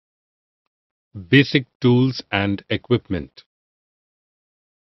Basic tools and equipment.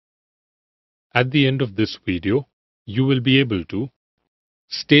 At the end of this video, you will be able to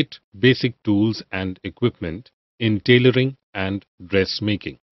state basic tools and equipment in tailoring and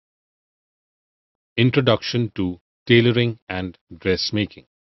dressmaking. Introduction to tailoring and dressmaking.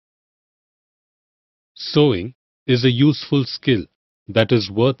 Sewing is a useful skill that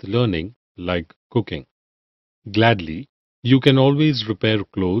is worth learning like cooking. Gladly, you can always repair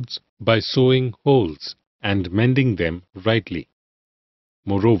clothes by sewing holes and mending them rightly.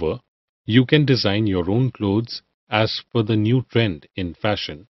 Moreover, you can design your own clothes as per the new trend in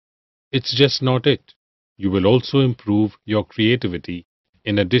fashion. It's just not it. You will also improve your creativity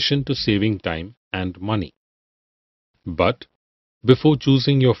in addition to saving time and money. But before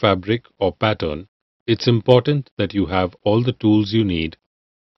choosing your fabric or pattern, it's important that you have all the tools you need.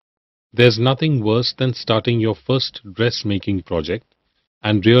 There's nothing worse than starting your first dressmaking project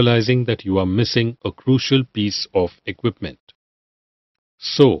and realizing that you are missing a crucial piece of equipment.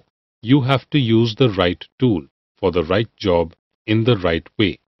 So, you have to use the right tool for the right job in the right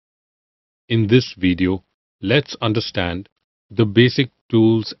way. In this video, let's understand the basic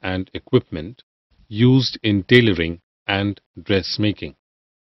tools and equipment used in tailoring and dressmaking.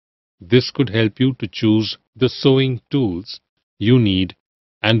 This could help you to choose the sewing tools you need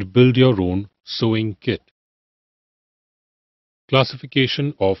and build your own sewing kit.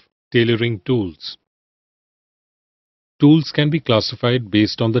 Classification of tailoring tools. Tools can be classified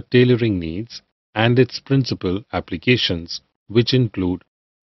based on the tailoring needs and its principal applications, which include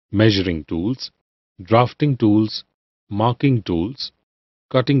measuring tools, drafting tools, marking tools,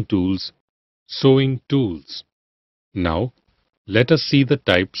 cutting tools, sewing tools. Now, let us see the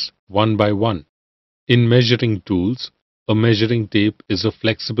types one by one. In measuring tools, a measuring tape is a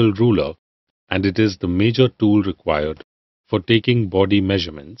flexible ruler and it is the major tool required for taking body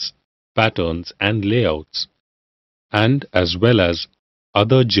measurements, patterns and layouts, and as well as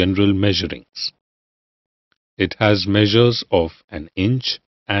other general measurings. It has measures of an inch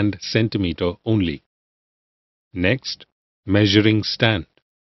and centimeter only. Next, measuring stand.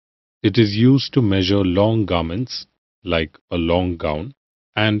 It is used to measure long garments like a long gown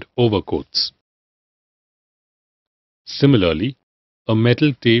and overcoats. Similarly, a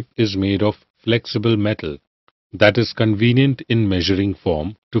metal tape is made of flexible metal that is convenient in measuring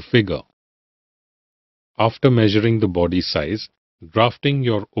form to figure. After measuring the body size, drafting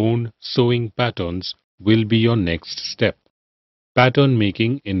your own sewing patterns will be your next step. Pattern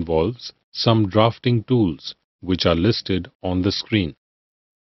making involves some drafting tools which are listed on the screen.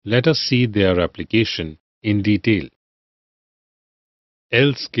 Let us see their application in detail.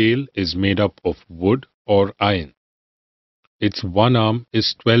 L scale is made up of wood or iron. Its one arm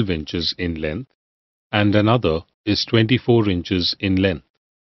is 12 inches in length and another is 24 inches in length.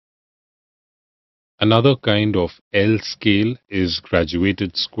 Another kind of L scale is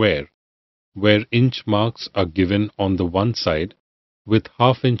graduated square, where inch marks are given on the one side with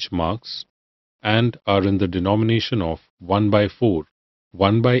half-inch marks and are in the denomination of 1 by 4,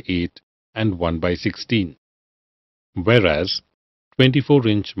 1 by 8 and 1 by 16, whereas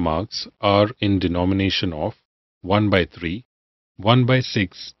 24-inch marks are in denomination of 1 by 3, 1 by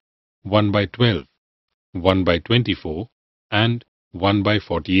 6, 1 by 12, 1 by 24 and 1 by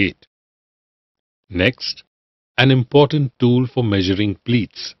 48. Next, an important tool for measuring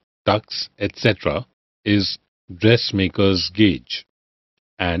pleats, tucks, etc. is dressmaker's gauge,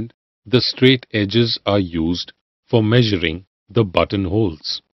 and the straight edges are used for measuring the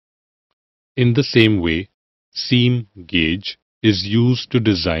buttonholes. In the same way, seam gauge is used to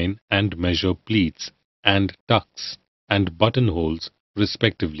design and measure pleats and tucks and buttonholes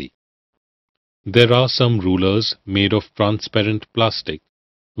respectively. There are some rulers made of transparent plastic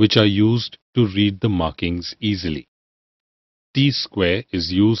which are used to read the markings easily. T-square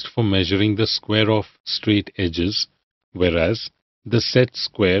is used for measuring the square of straight edges, whereas the set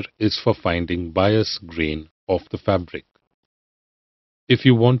square is for finding bias grain of the fabric. If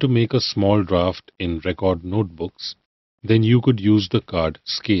you want to make a small draft in record notebooks, then you could use the card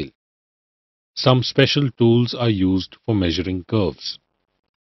scale. Some special tools are used for measuring curves.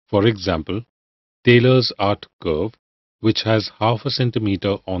 For example, Taylor's art curve, which has half a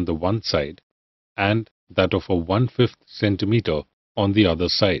centimeter on the one side and that of a 1/5 centimeter on the other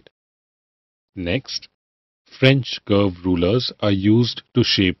side. Next, French curve rulers are used to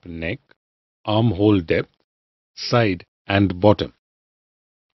shape neck, armhole depth, side and bottom.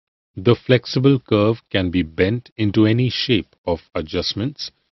 The flexible curve can be bent into any shape of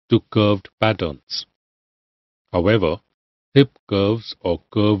adjustments to curved patterns. However, hip curves or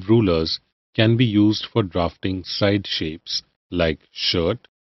curve rulers can be used for drafting side shapes like shirt,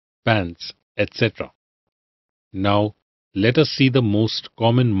 pants, etc. Now, let us see the most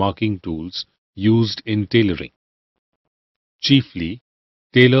common marking tools used in tailoring. Chiefly,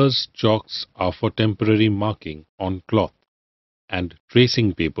 tailors' chalks are for temporary marking on cloth and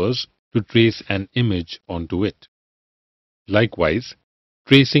tracing papers to trace an image onto it. Likewise,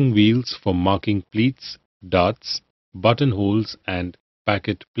 tracing wheels for marking pleats, darts, buttonholes and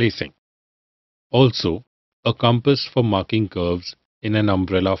packet placing. Also, a compass for marking curves in an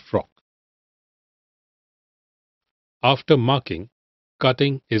umbrella frock. After marking,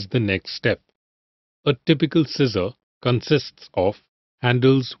 cutting is the next step. A typical scissor consists of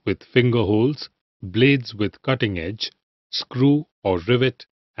handles with finger holes, blades with cutting edge, screw or rivet,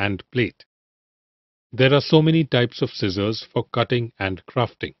 and plate. There are so many types of scissors for cutting and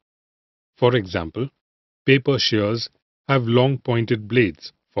crafting. For example, paper shears have long pointed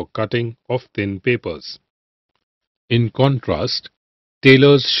blades for cutting of thin papers. In contrast,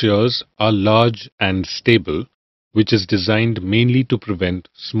 tailor's shears are large and stable, which is designed mainly to prevent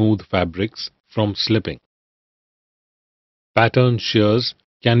smooth fabrics from slipping. Pattern shears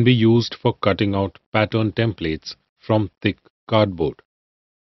can be used for cutting out pattern templates from thick cardboard.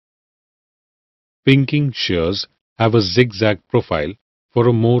 Pinking shears have a zigzag profile for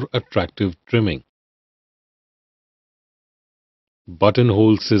a more attractive trimming.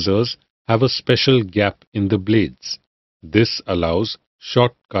 Buttonhole scissors have a special gap in the blades. This allows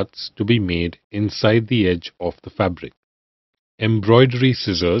short cuts to be made inside the edge of the fabric. Embroidery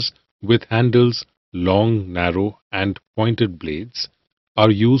scissors with handles long, narrow and pointed blades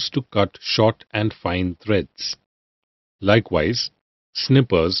are used to cut short and fine threads. Likewise,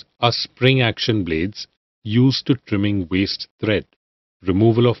 snippers are spring-action blades used to trimming waste thread,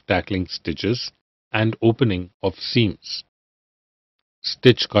 removal of tackling stitches, and opening of seams.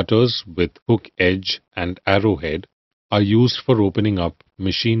 Stitch cutters with hook edge and arrowhead are used for opening up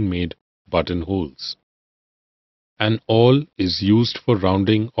machine-made buttonholes. An awl is used for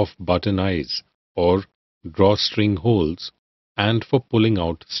rounding of button eyes or drawstring holes and for pulling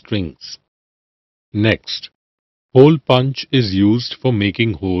out strings. Next, hole punch is used for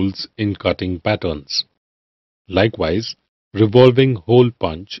making holes in cutting patterns. Likewise, revolving hole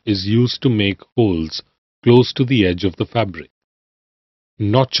punch is used to make holes close to the edge of the fabric.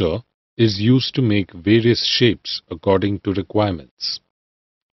 Notcher is used to make various shapes according to requirements.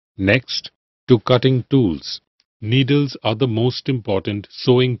 Next, to cutting tools. Needles are the most important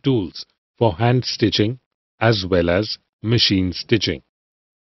sewing tools for hand stitching as well as machine stitching.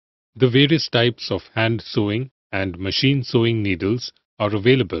 The various types of hand sewing and machine sewing needles are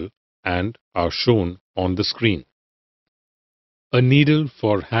available and are shown on the screen. A needle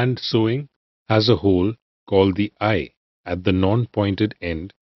for hand sewing has a hole called the eye at the non-pointed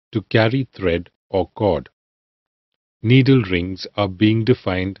end to carry thread or cord. Needle rings are being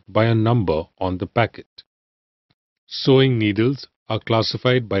defined by a number on the packet. Sewing needles are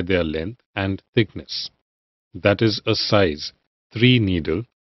classified by their length and thickness. That is, a size 3 needle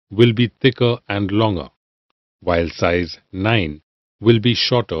will be thicker and longer, while size 9 will be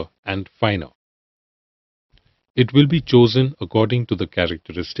shorter and finer. It will be chosen according to the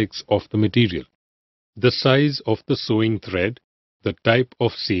characteristics of the material, the size of the sewing thread, the type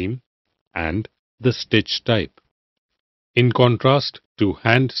of seam, and the stitch type. In contrast to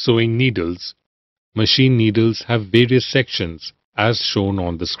hand sewing needles, machine needles have various sections as shown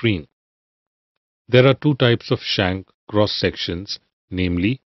on the screen. There are two types of shank cross sections,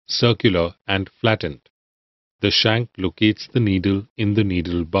 namely circular and flattened. The shank locates the needle in the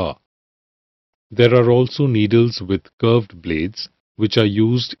needle bar. There are also needles with curved blades which are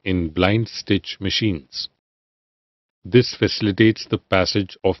used in blind stitch machines. This facilitates the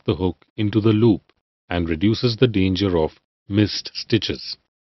passage of the hook into the loop and reduces the danger of missed stitches.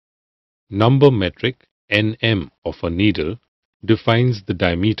 Number metric nm of a needle defines the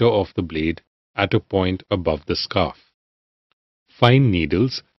diameter of the blade at a point above the scarf. Fine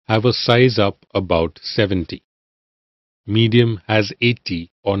needles have a size up about 70. Medium has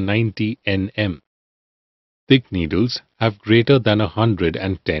 80 or 90 nm. Thick needles have greater than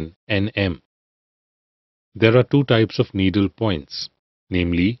 110 nm. There are two types of needle points,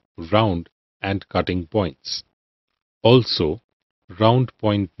 namely round and cutting points. Also, round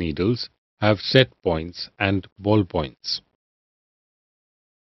point needles have set points and ball points.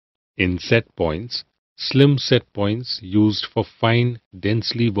 In set points, slim set points used for fine,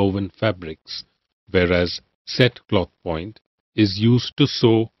 densely woven fabrics, whereas set cloth point is used to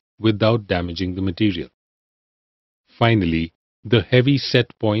sew without damaging the material. Finally, the heavy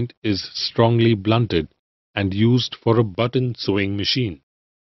set point is strongly blunted and used for a button sewing machine.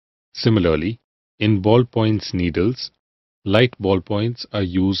 Similarly, in ballpoint needles, Light ballpoints are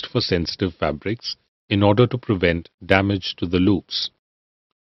used for sensitive fabrics in order to prevent damage to the loops.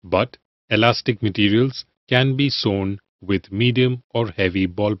 But elastic materials can be sewn with medium or heavy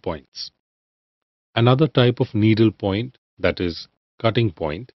ballpoints. Another type of needle point, that is, cutting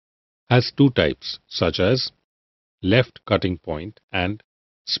point, has two types, such as left cutting point and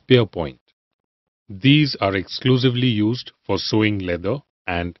spear point. These are exclusively used for sewing leather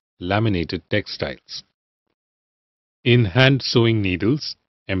and laminated textiles. In hand sewing needles,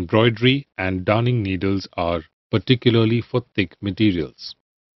 embroidery and darning needles are particularly for thick materials.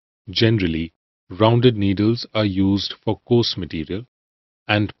 Generally, rounded needles are used for coarse material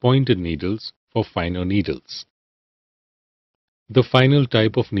and pointed needles for finer needles. The final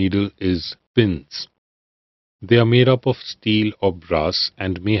type of needle is pins. They are made up of steel or brass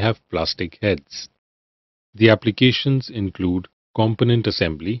and may have plastic heads. The applications include component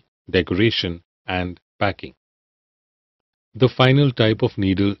assembly, decoration, and packing. The final type of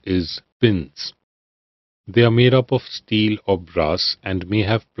needle is pins. They are made up of steel or brass and may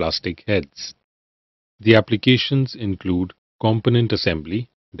have plastic heads. The applications include component assembly,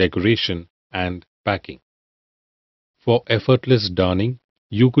 decoration, and packing. For effortless darning,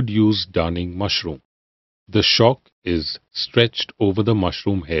 you could use darning mushroom. The shock is stretched over the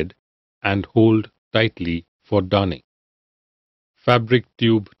mushroom head and hold tightly for darning. Fabric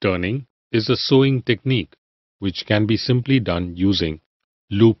tube turning is a sewing technique which can be simply done using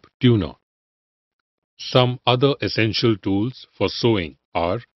loop tuner. Some other essential tools for sewing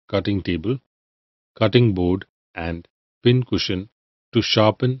are cutting table, cutting board, and pin cushion to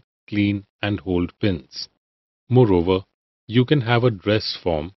sharpen, clean, and hold pins. Moreover, you can have a dress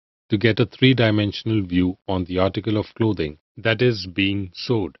form to get a three-dimensional view on the article of clothing that is being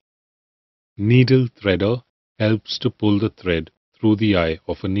sewed. Needle threader helps to pull the thread through the eye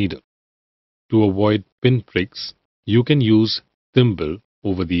of a needle. To avoid pin pricks, you can use thimble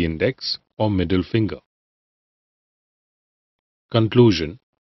over the index or middle finger. Conclusion.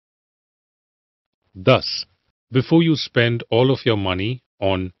 Thus, before you spend all of your money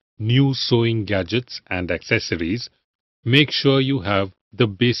on new sewing gadgets and accessories, make sure you have the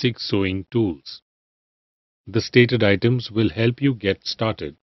basic sewing tools. The stated items will help you get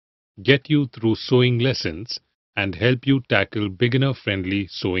started, get you through sewing lessons, and help you tackle beginner-friendly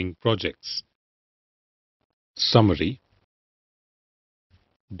sewing projects. Summary.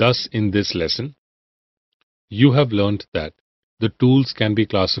 Thus, in this lesson, you have learnt that the tools can be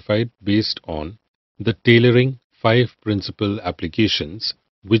classified based on the tailoring 5 principal applications,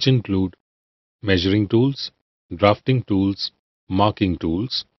 which include measuring tools, drafting tools, marking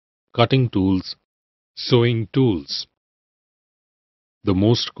tools, cutting tools, sewing tools. The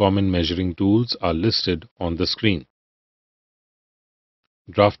most common measuring tools are listed on the screen.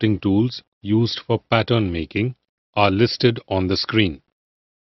 Drafting tools used for pattern making are listed on the screen.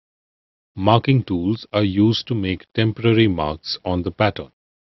 Marking tools are used to make temporary marks on the pattern.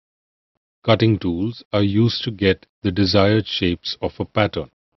 Cutting tools are used to get the desired shapes of a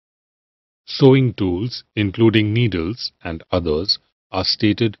pattern. Sewing tools, including needles and others, are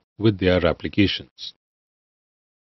stated with their applications.